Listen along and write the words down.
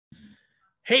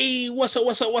Hey, what's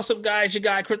up, guys? Your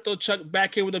guy Crypto Chuck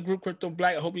back here with the group Crypto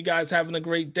Black. I hope you guys having a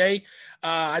great day.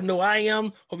 I know I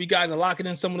am. Hope you guys are locking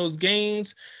in some of those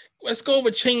gains. Let's go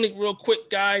over Chainlink real quick,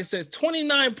 guys. It says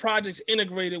 29 projects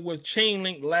integrated with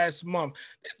Chainlink last month.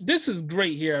 This is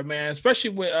great here, man, especially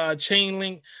with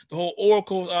Chainlink, the whole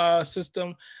Oracle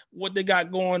system, what they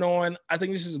got going on. I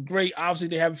think this is great. Obviously,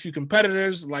 they have a few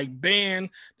competitors like Ban.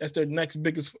 That's their next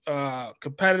biggest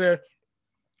competitor.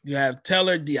 You have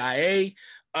Teller, DIA.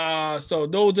 So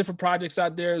those different projects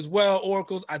out there as well.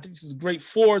 Oracles, I think this is great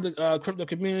for the crypto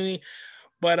community.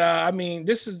 But I mean,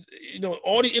 this is,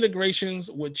 all the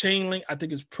integrations with Chainlink, I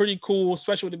think is pretty cool,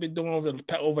 especially what they've been doing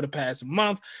over the past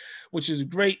month, which is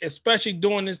great, especially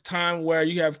during this time where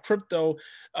you have crypto,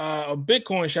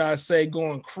 Bitcoin, shall I say,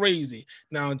 going crazy.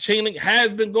 Now, Chainlink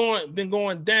has been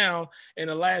going down in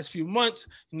the last few months,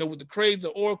 with the craze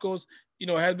of Oracles. It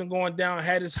has been going down,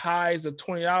 had its highs of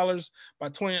 $20 by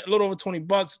a little over $20,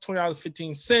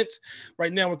 $20.15.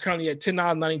 Right now, we're currently at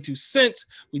 $10.92.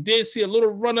 We did see a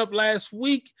little run up last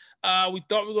week. We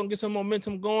thought we were going to get some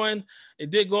momentum going.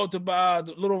 It did go up to about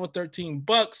a little over $13,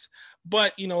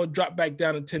 but it dropped back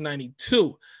down to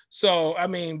 $10.92. So I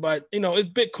mean, but it's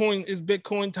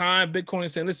Bitcoin time. Bitcoin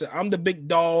is saying, listen, I'm the big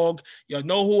dog. Y'all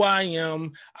know who I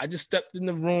am. I just stepped in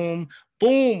the room.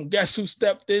 Boom, guess who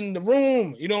stepped in the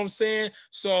room? You know what I'm saying?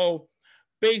 So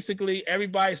basically,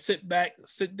 everybody sit back,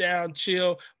 sit down,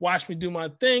 chill, watch me do my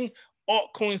thing.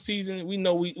 Altcoin season, we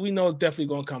know it's definitely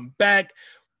going to come back.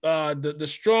 The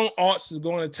strong alts is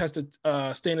going to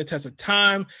stand the test of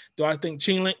time. Do I think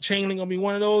Chainlink gonna be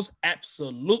one of those?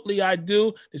 Absolutely, I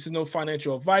do. This is no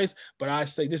financial advice, but I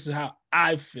say this is how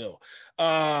I feel.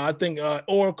 I think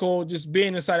Oracle, just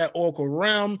being inside that Oracle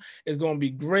realm, is going to be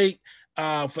great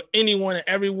for anyone and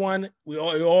everyone.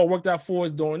 It all worked out for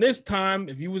us during this time.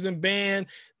 If you was in band,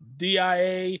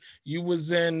 DIA, you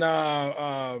was in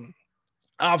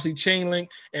obviously Chainlink,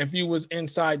 and if you was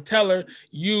inside Teller,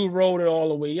 you rolled it all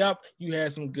the way up. You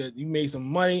made some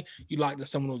money. You locked in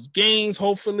some of those gains,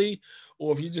 hopefully.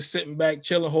 Or if you're just sitting back,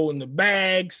 chilling, holding the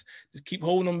bags, just keep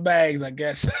holding them bags, I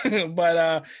guess.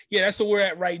 But yeah, that's where we're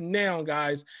at right now,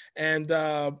 guys. And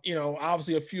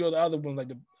obviously a few of the other ones,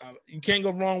 like you can't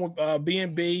go wrong with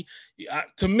BNB.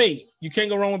 To me, you can't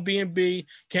go wrong with BNB.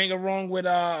 Can't go wrong with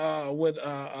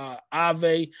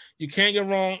Aave. You can't go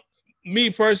wrong.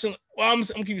 Me personally, well, I'm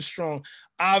keeping it strong.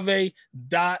 Aave,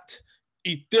 Dot,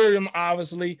 Ethereum,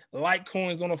 obviously.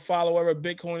 Litecoin is going to follow wherever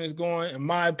Bitcoin is going. In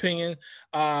my opinion,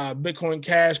 Bitcoin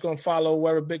Cash going to follow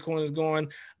wherever Bitcoin is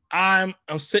going. I'm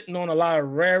sitting on a lot of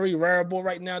Rarible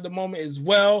right now at the moment as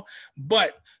well.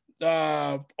 But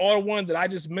all the ones that I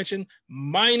just mentioned,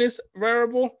 minus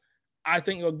Rarible, I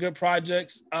think are good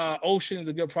projects. Ocean is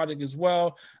a good project as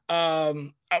well.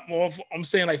 I'm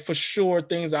saying, like, for sure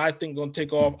things that I think going to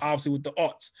take off, obviously, with the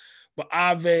aughts. But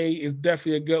Aave is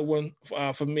definitely a good one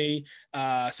for me.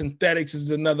 Synthetics is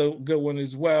another good one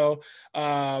as well.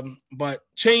 But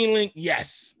Chainlink,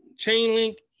 yes.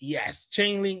 Chainlink,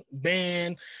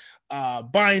 Ban,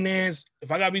 Binance.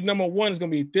 If I got to be number one, it's going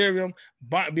to be Ethereum.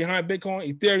 Behind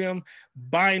Bitcoin, Ethereum,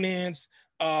 Binance,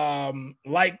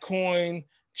 Litecoin,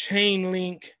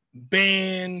 Chainlink,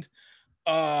 Band,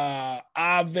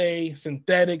 Aave,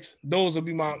 Synthetics. Those will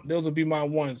be my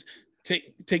ones.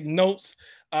 Take notes,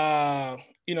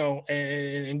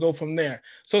 and go from there.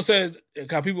 So it says,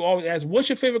 people always ask, what's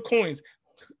your favorite coins?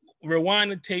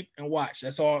 Rewind the tape and watch.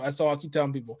 That's all I keep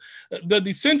telling people. The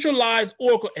decentralized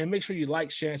Oracle, and make sure you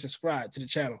like, share, and subscribe to the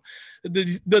channel.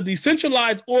 The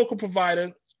decentralized Oracle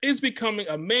provider is becoming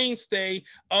a mainstay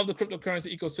of the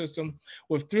cryptocurrency ecosystem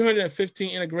with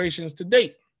 315 integrations to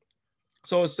date.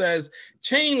 So it says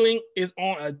Chainlink is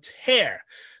on a tear.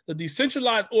 The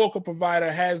decentralized Oracle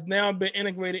provider has now been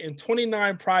integrated in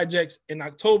 29 projects in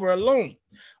October alone,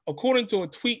 according to a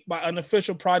tweet by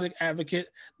unofficial project advocate,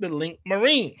 the Link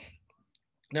Marine.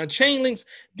 Now, Chainlink's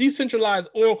decentralized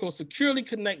Oracle securely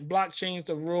connect blockchains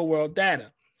to real-world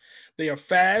data. They are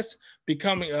fast,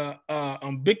 becoming an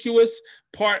ubiquitous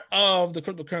part of the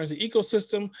cryptocurrency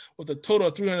ecosystem with a total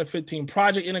of 315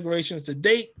 project integrations to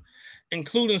date,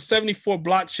 including 74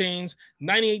 blockchains,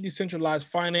 98 decentralized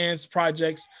finance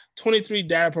projects, 23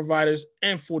 data providers,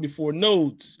 and 44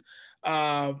 nodes.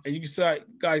 And you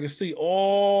can see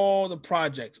all the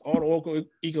projects, all the Oracle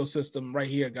ecosystem right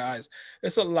here, guys.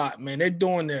 It's a lot, man. They're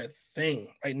doing their thing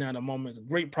right now at the moment. It's a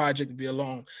great project to be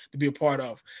a part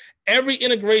of. Every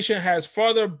integration has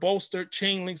further bolstered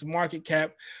Chainlink's market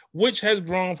cap, which has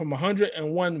grown from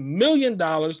 $101 million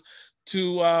to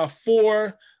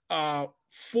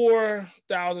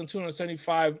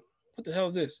 4,275. What the hell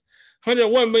is this?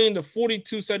 101 million to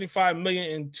 4,275 million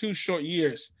in 2 short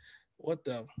years. What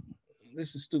the?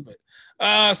 This is stupid.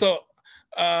 Chainlink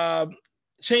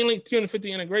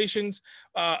 350 integrations.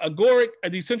 Agoric, a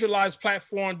decentralized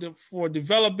platform for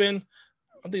developing.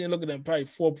 I think they're looking at probably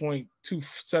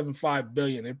 4.275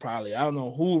 billion. It probably, I don't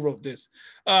know who wrote this.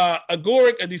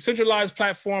 Agoric, a decentralized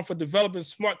platform for developing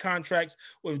smart contracts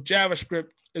with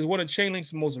JavaScript, is one of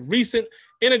Chainlink's most recent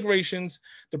integrations.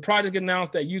 The project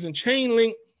announced that using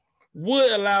Chainlink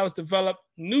would allow us to develop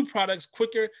new products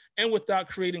quicker and without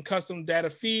creating custom data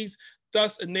feeds,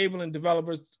 thus enabling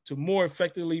developers to more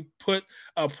effectively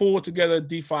pull together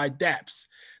DeFi dApps.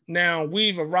 Now,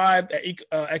 we've arrived at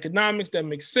economics that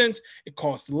makes sense. It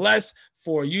costs less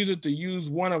for a user to use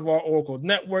one of our Oracle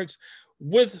networks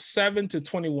with 7 to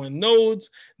 21 nodes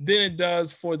than it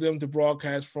does for them to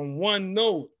broadcast from one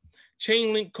node.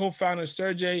 Chainlink co-founder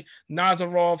Sergey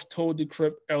Nazarov told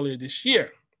Decrypt earlier this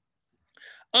year.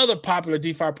 Other popular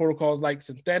DeFi protocols like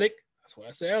Synthetic, that's what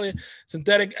I said earlier,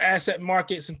 Synthetic Asset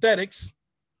Market Synthetics,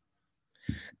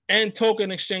 and token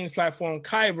exchange platform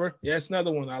Kyber, yeah, that's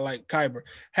another one I like, Kyber,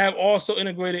 have also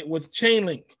integrated with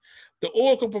Chainlink. The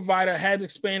Oracle provider has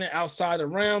expanded outside the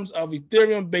realms of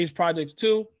Ethereum-based projects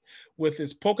too, with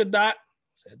its Polkadot,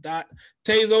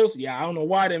 Tezos. Yeah, I don't know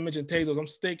why they mentioned Tezos. I'm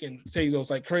sticking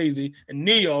Tezos like crazy. And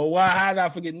Neo. How did I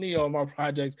forget Neo in my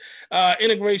projects?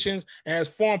 Integrations, and has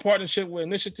formed partnership with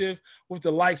initiative with the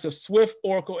likes of Swift,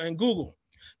 Oracle, and Google.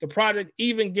 The project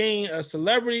even gained a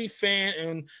celebrity fan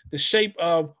in the shape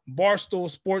of Barstool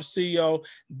Sports CEO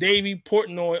Davey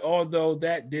Portnoy, although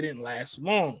that didn't last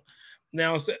long.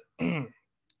 Now,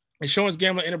 insurance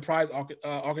gambling enterprise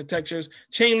architectures,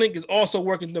 Chainlink is also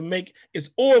working to make its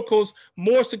oracles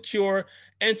more secure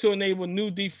and to enable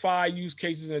new DeFi use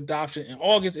cases and adoption. In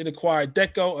August, it acquired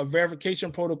Deco, a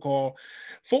verification protocol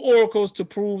for oracles to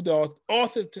prove the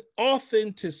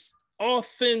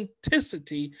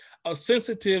authenticity of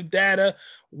sensitive data,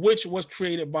 which was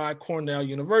created by Cornell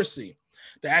University.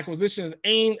 The acquisition is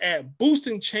aimed at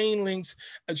boosting Chainlink's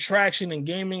attraction in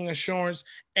gaming, insurance,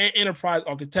 and enterprise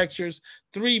architectures,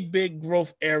 3 big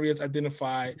growth areas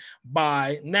identified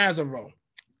by Nazarov.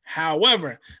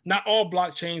 However, not all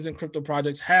blockchains and crypto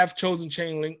projects have chosen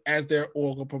Chainlink as their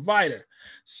Oracle provider.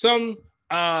 Some,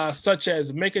 such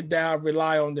as MakerDAO,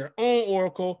 rely on their own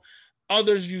Oracle.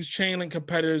 Others use Chainlink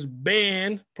competitors'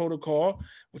 BAN protocol,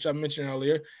 which I mentioned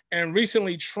earlier. And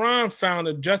recently, Tron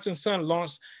founder Justin Sun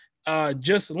launched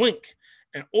JustLink,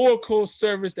 an Oracle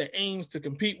service that aims to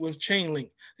compete with Chainlink.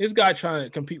 This guy trying to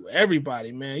compete with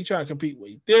everybody, man. He's trying to compete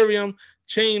with Ethereum,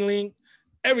 Chainlink,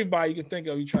 everybody you can think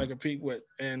of. He trying to compete with,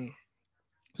 and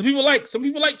some people like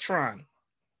Tron.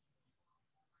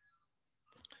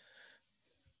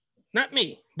 Not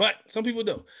me, but some people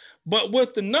do. But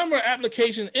with the number of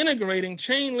applications integrating,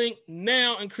 Chainlink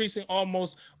now increasing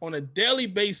almost on a daily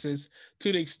basis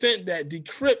to the extent that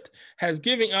Decrypt has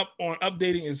given up on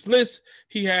updating its list.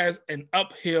 He has an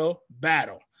uphill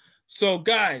battle. So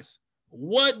guys,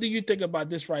 what do you think about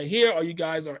this right here? Are you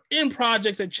guys in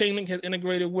projects that Chainlink has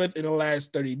integrated with in the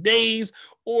last 30 days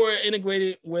or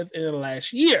integrated with in the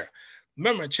last year?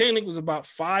 Remember, Chainlink was about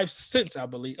 5 cents, I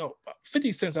believe.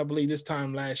 50 cents, I believe, this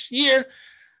time last year.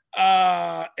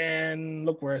 And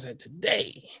look where it's at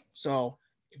today. So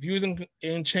if you're using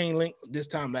in Chainlink this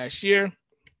time last year,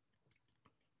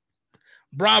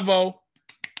 bravo.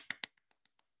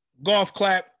 Golf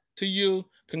clap to you.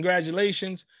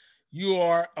 Congratulations. You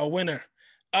are a winner.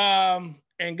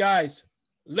 And guys,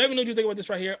 let me know what you think about this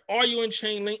right here. Are you in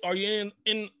Chainlink? Are you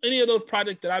in any of those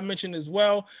projects that I mentioned as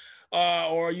well?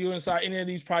 Or are you inside any of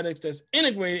these projects that's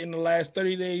integrated in the last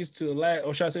 30 days to the last,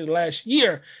 or should I say the last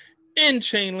year in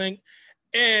Chainlink?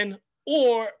 And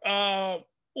or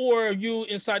are you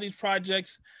inside these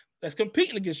projects that's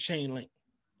competing against Chainlink?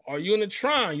 Are you in the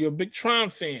Tron? You're a big Tron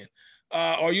fan.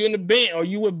 Are you in the band? Are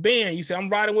you with band? You say, I'm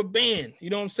riding with band. You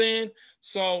know what I'm saying?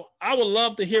 So I would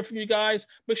love to hear from you guys.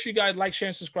 Make sure you guys like, share,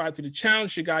 and subscribe to the channel.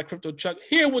 It's your guy, Crypto Chuck,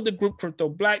 here with the group Crypto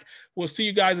Black. We'll see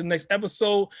you guys in the next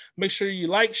episode. Make sure you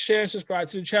like, share, and subscribe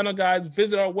to the channel, guys.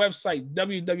 Visit our website,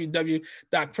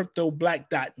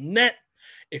 www.cryptoblack.net.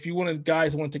 If you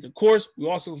guys want to take a course,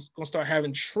 we're also going to start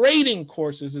having trading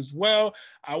courses as well.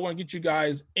 I want to get you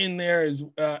guys in there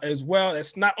as well.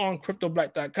 That's not on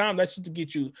cryptoblack.com. That's just to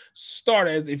get you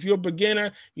started. If you're a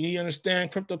beginner, you need to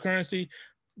understand cryptocurrency,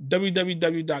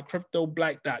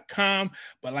 www.cryptoblack.com.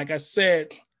 But like I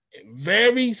said,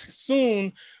 very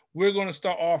soon, we're going to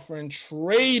start offering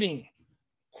trading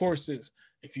courses.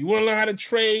 If you want to learn how to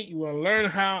trade, you want to learn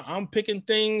how I'm picking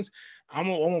things, I'm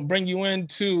going to bring you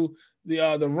into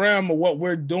the realm of what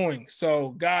we're doing. So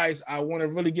guys, I want to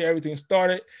really get everything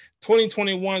started.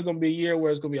 2021 is going to be a year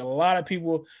where it's going to be a lot of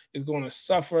people is going to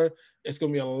suffer. It's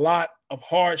going to be a lot of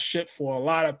hardship for a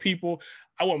lot of people.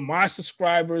 I want my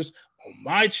subscribers on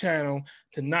my channel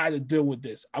to not to deal with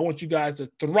this. I want you guys to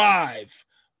thrive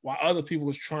while other people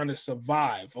is trying to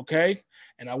survive, okay?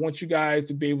 And I want you guys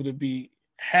to be able to be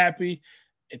happy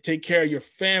and take care of your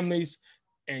families,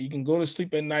 and you can go to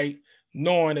sleep at night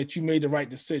knowing that you made the right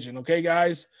decision, okay,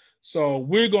 guys? So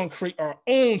we're going to create our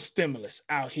own stimulus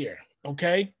out here,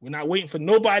 okay? We're not waiting for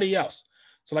nobody else.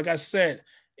 So like I said,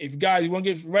 if you guys, you want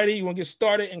to get ready, you want to get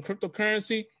started in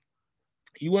cryptocurrency,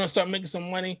 you want to start making some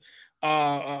money,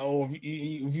 or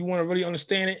if you want to really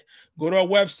understand it, go to our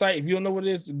website. If you don't know what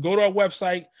it is, go to our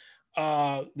website,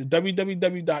 the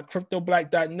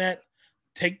www.cryptoblack.net.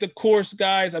 Take the course,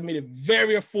 guys. I made it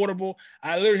very affordable.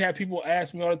 I literally have people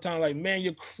ask me all the time, like, man,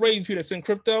 you're crazy, people that's in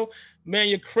crypto. Man,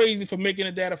 you're crazy for making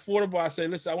it that affordable. I say,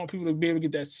 listen, I want people to be able to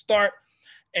get that start.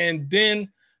 And then,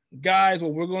 guys,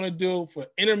 what we're going to do for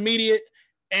intermediate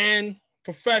and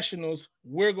professionals,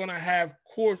 we're going to have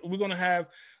course. We're going to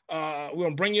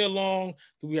bring you along.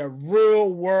 We have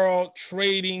real world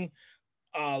trading,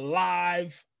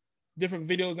 live, different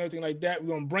videos and everything like that. I'm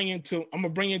going to bring you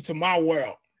into my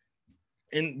world.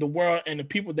 In the world and the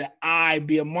people that I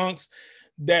be amongst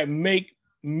that make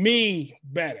me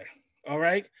better, all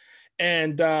right?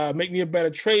 And make me a better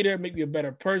trader, make me a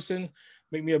better person,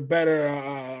 make me a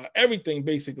better everything,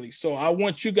 basically. So I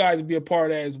want you guys to be a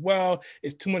part of that as well.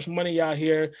 It's too much money out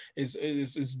here. It's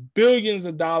billions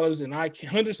of dollars, and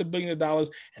hundreds of billions of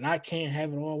dollars, and I can't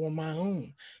have it all on my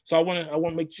own. So I want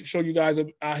to make sure you guys are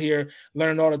out here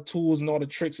learning all the tools and all the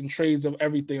tricks and trades of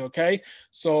everything, okay?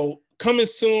 So coming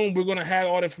soon, we're going to have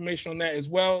all the information on that as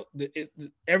well.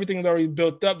 Everything is already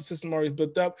built up. The system already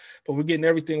built up, but we're getting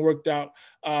everything worked out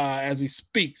as we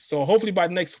speak. So hopefully by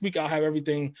next week, I'll have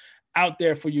everything out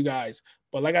there for you guys.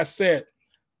 But like I said,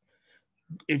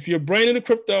 if you're brand new to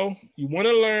crypto, you want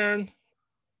to learn,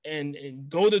 and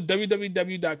go to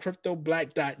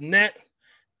www.cryptoblack.net.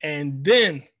 And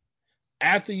then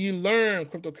after you learn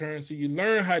cryptocurrency, you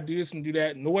learn how to do this and do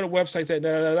that, know what a website's at,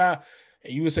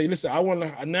 and you would say, listen, I want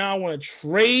to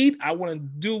trade. I want to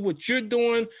do what you're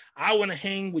doing. I want to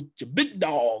hang with your big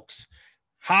dogs.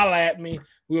 Holla at me.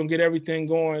 We're going to get everything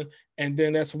going. And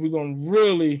then that's when we're going to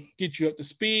really get you up to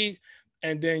speed.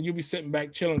 And then you'll be sitting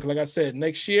back chilling. Because like I said,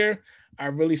 next year, I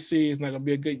really see it's not going to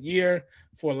be a good year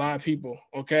for a lot of people.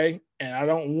 Okay. And I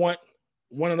don't want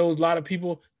one of those lot of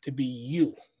people to be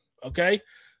you. Okay.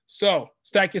 So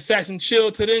stack your sats and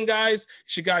chill. Till then, guys,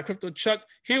 it's your guy, Crypto Chuck,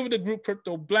 here with the group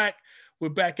Crypto Black. We're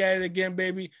back at it again,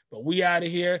 baby. But we out of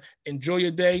here. Enjoy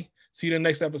your day. See you in the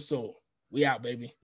next episode. We out, baby.